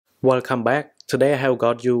Welcome back. Today I have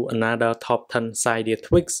got you another top 10 Cydia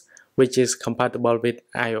Twix, which is compatible with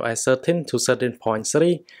iOS 13 to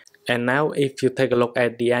 13.3. And now if you take a look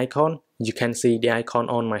at the icon, you can see the icon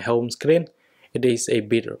on my home screen. It is a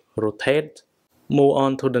bit rotate. Move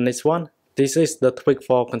on to the next one. This is the Twix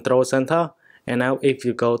for Control Center. And now if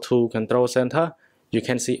you go to Control Center, you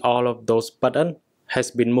can see all of those buttons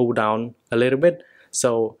has been moved down a little bit.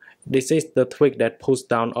 So this is the Twix that pulls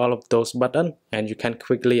down all of those buttons, and you can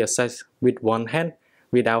quickly access with one hand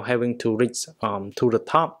without having to reach to the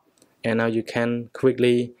top. And now you can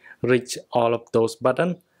quickly reach all of those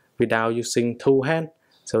buttons without using two hands.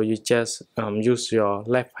 So you just use your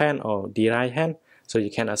left hand or the right hand, so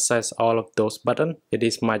you can access all of those buttons. It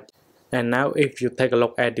is much. And now if you take a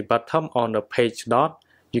look at the bottom on the page dot,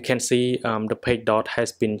 you can see the page dot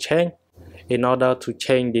has been changed. In order to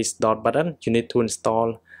change this dot button, you need to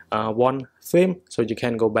install one theme. So you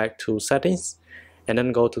can go back to settings and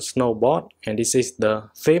then go to Snowboard, and this is the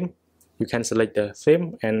theme. You can select the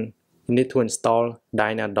theme and you need to install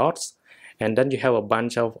DynaDots, and then you have a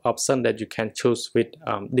bunch of options that you can choose with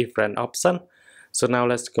different options. So now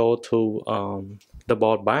let's go to the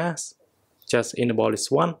board bars. Just enable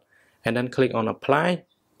this one and then click on apply,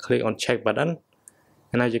 click on check button,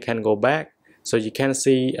 and now you can go back. So you can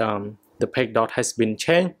see the page dot has been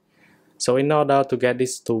changed. So in order to get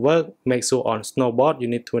this to work, make sure on Snowboard you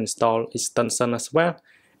need to install extension as well,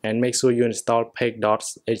 and make sure you install page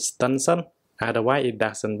dots extension, otherwise it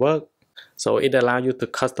doesn't work. So it allows you to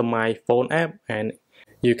customize phone app, and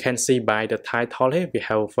you can see by the title here, we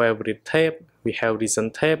have favorite tab, we have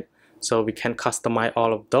recent tab, so we can customize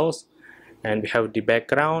all of those. And we have the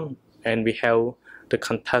background, and we have the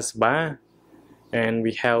context bar, and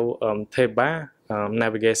we have tab bar,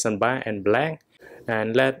 navigation bar, and blank.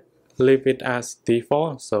 And let's leave it as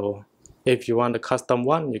default. So if you want the custom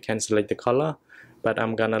one, you can select the color, but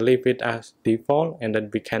I'm gonna leave it as default, and then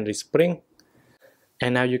we can respring.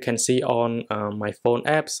 And now you can see on my phone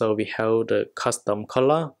app, so we have the custom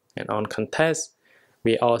color, and on context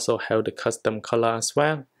we also have the custom color as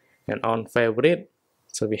well, and on favorite,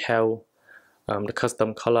 so we have the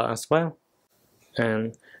custom color as well.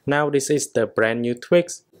 And now this is the brand new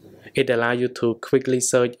Twix. It allows you to quickly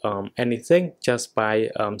search anything just by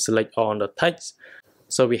select on the text.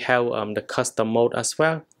 So we have the custom mode as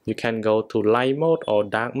well. You can go to light mode or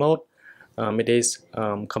dark mode. It is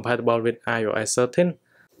compatible with iOS 13.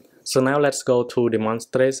 So now let's go to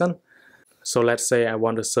demonstration. So let's say I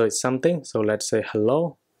want to search something. So let's say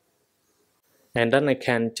hello. And then I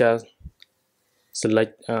can just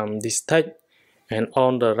select this text. And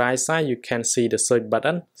on the right side, you can see the search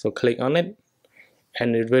button. So click on it,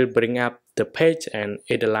 and it will bring up the page, and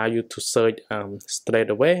it allows you to search straight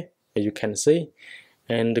away, as you can see.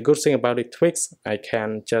 And the good thing about the Twix, I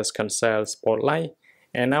can just cancel Spotlight,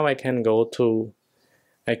 and now I can go to,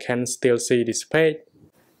 I can still see this page,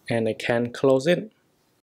 and I can close it.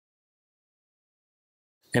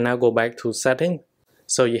 And now go back to setting.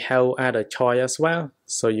 So you have other choice as well.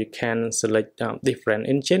 So you can select different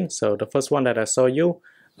engines. So the first one that I show you,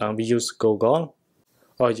 we use Google,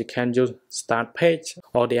 or you can use Start Page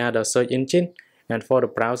or the other search engine. And for the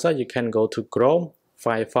browser, you can go to Chrome,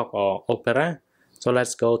 Firefox, or Opera. So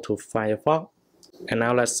let's go to Firefox, and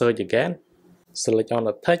now let's search again. Select on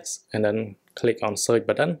the text and then click on search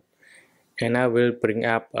button, and I will bring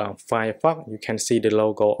up Firefox. You can see the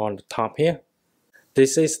logo on the top here.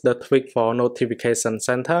 This is the Twix for Notification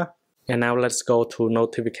Center. And now let's go to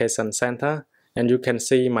Notification Center. And you can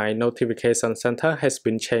see my Notification Center has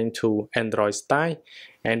been changed to Android style.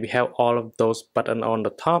 And we have all of those buttons on the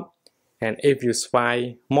top. And if you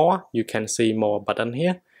swipe more, you can see more buttons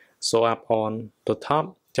here. So up on the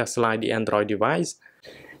top, just like the Android device.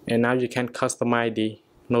 And now you can customize the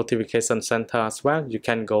Notification Center as well. You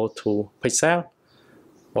can go to Pixel,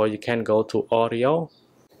 or you can go to Oreo.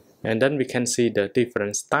 And then we can see the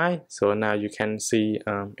different style. So now you can see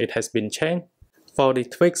it has been changed. For the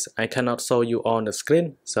Twix, I cannot show you on the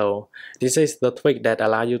screen. So this is the Twix that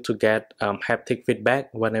allows you to get haptic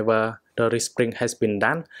feedback whenever the respring has been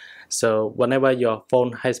done. So whenever your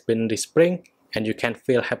phone has been respring, and you can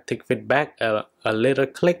feel haptic feedback, a little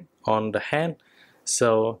click on the hand.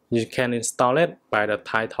 So you can install it by the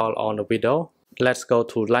title on the video. Let's go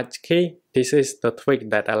to Latch Key. This is the Twix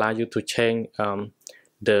that allows you to change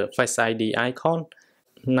the Face ID icon.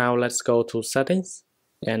 Now let's go to settings,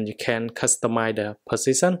 and you can customize the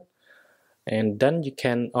position, and then you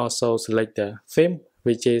can also select the theme,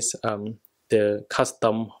 which is the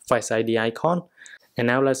custom Face ID icon. And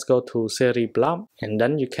now let's go to Series Block, and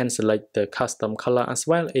then you can select the custom color as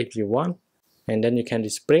well if you want, and then you can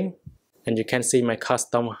respring. And you can see my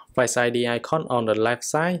custom Face ID icon on the left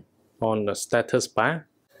side, on the status bar.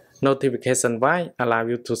 Notification Y allow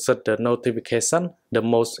you to set the notification, the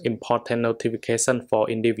most important notification for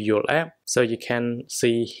individual app. So you can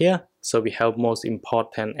see here, so we have most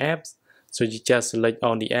important apps. So you just select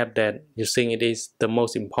on the app that you think it is the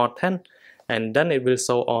most important, and then it will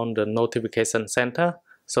show on the notification center.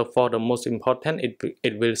 So for the most important,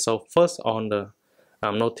 it will show first on the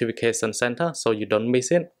notification center, so you don't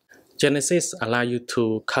miss it. Genesis allow you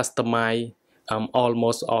to customize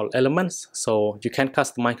almost all elements. So you can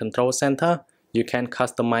customize control center, you can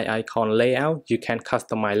customize icon layout, you can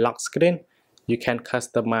customize lock screen, you can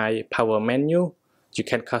customize power menu, you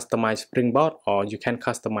can customize springboard, or you can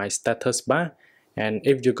customize status bar. And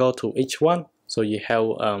if you go to each one, so you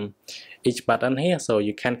have each button here, so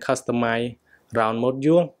you can customize round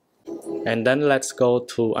module. And then let's go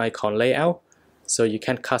to icon layout. So you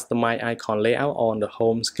can customize icon layout on the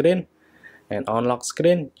home screen. And on lock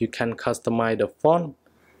screen, you can customize the font,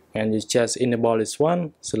 and you just enable this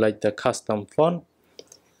one, select the custom font.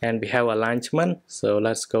 And we have alignment, so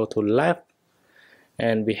let's go to left.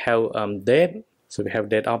 And we have date, so we have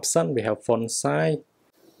date option, we have font size.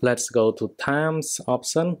 Let's go to times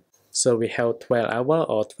option, so we have 12 hours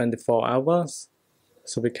or 24 hours.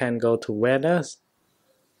 So we can go to weather.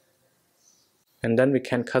 And then we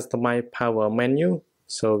can customize power menu,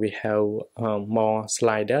 so we have more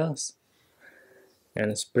sliders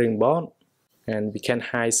and springboard, and we can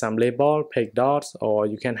hide some label, page dots, or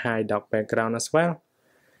you can hide dark background as well.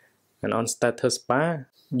 And on status bar,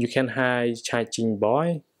 you can hide charging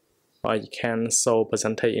boy, or you can show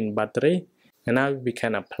percentage in battery. And now we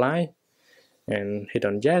can apply and hit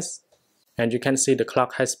on yes, and you can see the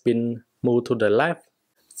clock has been moved to the left.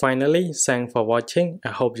 Finally, thanks for watching.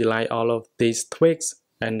 I hope you like all of these tweaks,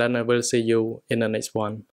 and then I will see you in the next one.